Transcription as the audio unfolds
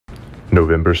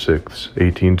November 6,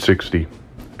 1860.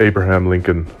 Abraham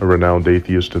Lincoln, a renowned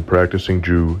atheist and practicing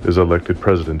Jew, is elected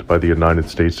president by the United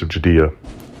States of Judea.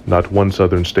 Not one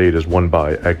southern state is won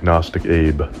by agnostic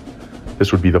Abe.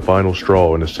 This would be the final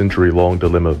straw in a century-long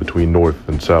dilemma between North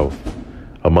and South.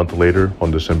 A month later,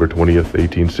 on December 20th,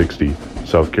 1860,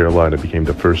 South Carolina became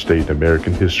the first state in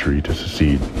American history to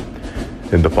secede.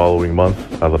 In the following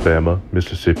month, Alabama,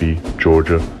 Mississippi,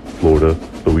 Georgia, Florida,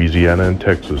 Louisiana, and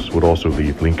Texas would also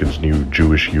lead Lincoln's new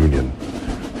Jewish Union.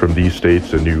 From these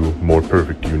states, a new, more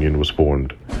perfect union was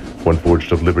formed, one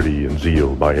forged of liberty and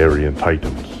zeal by Aryan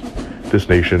Titans. This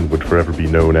nation would forever be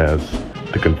known as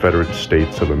the Confederate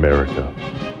States of America.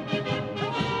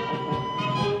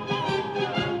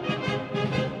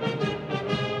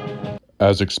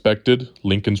 As expected,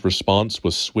 Lincoln's response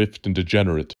was swift and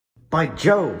degenerate. By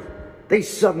Jove, these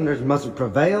Southerners mustn't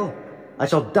prevail. I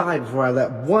shall die before I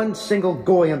let one single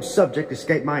Goyim subject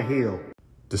escape my heel.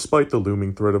 Despite the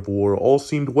looming threat of war, all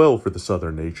seemed well for the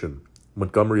Southern nation.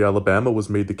 Montgomery, Alabama was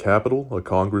made the capital, a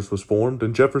Congress was formed,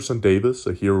 and Jefferson Davis,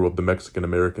 a hero of the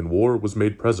Mexican-American War, was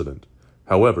made president.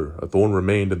 However, a thorn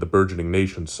remained at the burgeoning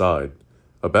nation's side.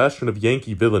 A bastion of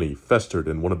Yankee villainy festered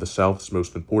in one of the South's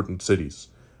most important cities.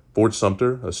 Fort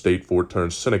Sumter, a state fort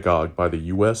turned synagogue by the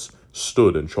U.S.,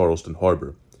 stood in Charleston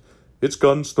Harbor. Its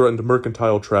guns threatened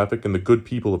mercantile traffic and the good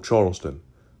people of Charleston.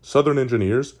 Southern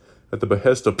engineers, at the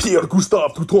behest of Pierre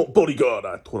Gustave Toutant Bodyguard,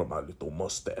 I tore my little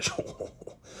mustache,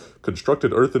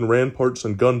 constructed earthen ramparts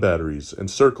and gun batteries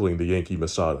encircling the Yankee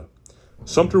Masada.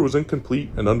 Sumter was incomplete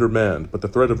and undermanned, but the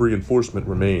threat of reinforcement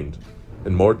remained.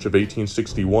 In March of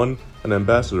 1861, an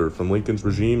ambassador from Lincoln's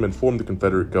regime informed the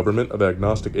Confederate government of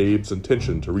agnostic Abe's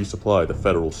intention to resupply the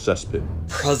federal cesspit.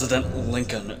 President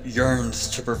Lincoln yearns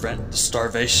to prevent the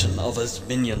starvation of his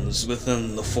minions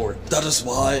within the fort. That is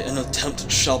why an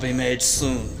attempt shall be made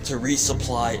soon to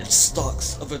resupply its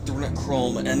stocks of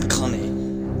adrenochrome and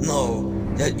cunning. Know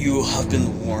that you have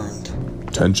been warned.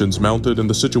 Tensions mounted and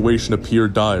the situation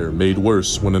appeared dire, made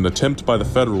worse when an attempt by the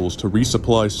Federals to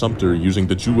resupply Sumter using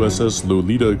the USS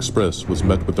Lolita Express was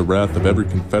met with the wrath of every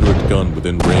Confederate gun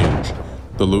within range.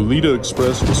 The Lolita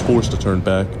Express was forced to turn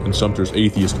back, and Sumter's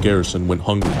atheist garrison went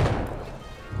hungry.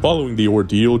 Following the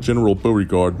ordeal, General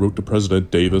Beauregard wrote to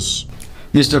President Davis,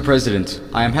 Mr. President,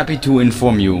 I am happy to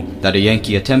inform you that a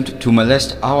Yankee attempt to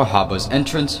molest our harbor's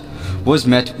entrance was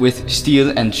met with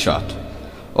steel and shot.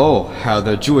 Oh, how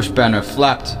the Jewish banner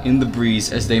flapped in the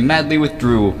breeze as they madly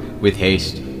withdrew with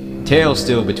haste, tail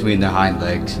still between their hind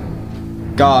legs.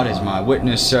 God is my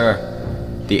witness,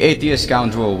 sir. The atheist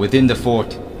scoundrel within the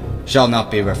fort shall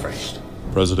not be refreshed.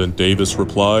 President Davis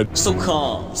replied, So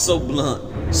calm, so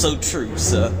blunt, so true,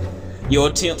 sir. Your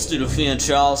attempts to defend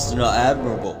Charleston are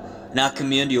admirable, and I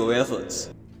commend your efforts.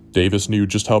 Davis knew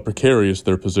just how precarious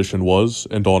their position was,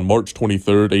 and on March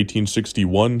 23,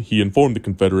 1861, he informed the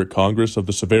Confederate Congress of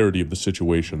the severity of the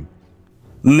situation.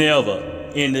 Never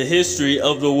in the history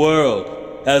of the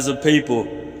world has a people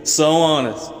so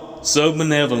honest, so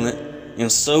benevolent,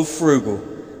 and so frugal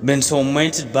been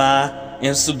tormented by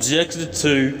and subjected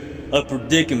to a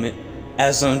predicament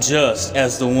as unjust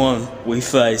as the one we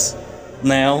face.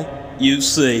 Now you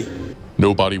see.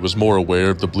 Nobody was more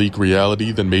aware of the bleak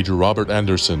reality than Major Robert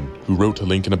Anderson, who wrote to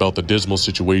Lincoln about the dismal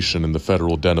situation in the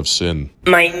federal den of sin.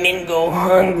 My men go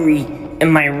hungry,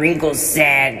 and my wrinkles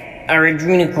sag. Our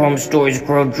adrenochrome stores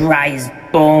grow dry as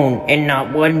bone, and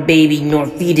not one baby nor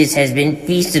fetus has been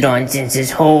feasted on since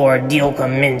this whole ordeal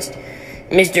commenced.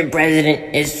 Mr.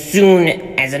 President, as soon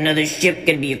as another ship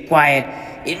can be acquired,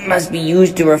 it must be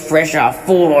used to refresh our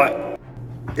fort.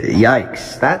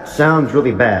 Yikes, that sounds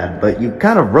really bad, but you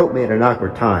kind of wrote me at an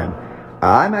awkward time.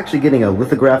 I'm actually getting a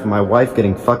lithograph of my wife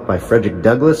getting fucked by Frederick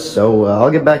Douglass, so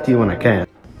I'll get back to you when I can.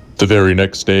 The very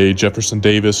next day, Jefferson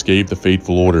Davis gave the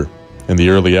fateful order. In the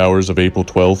early hours of April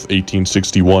 12,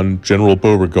 1861, General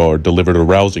Beauregard delivered a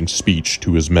rousing speech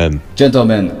to his men.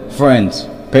 Gentlemen, friends,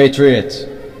 patriots,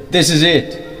 this is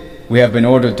it. We have been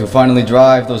ordered to finally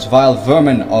drive those vile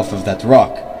vermin off of that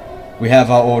rock. We have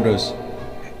our orders,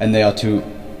 and they are to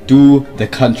do the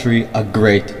country a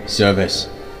great service.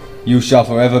 You shall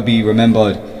forever be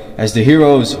remembered as the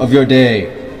heroes of your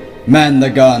day. Man the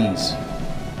guns!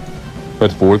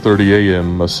 At 4:30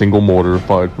 a.m., a single mortar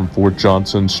fired from Fort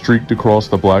Johnson streaked across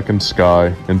the blackened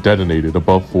sky and detonated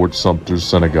above Fort Sumter's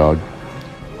synagogue.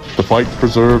 The fight to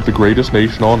preserve the greatest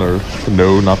nation on earth,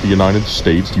 no, not the United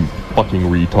States, you fucking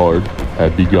retard,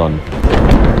 had begun.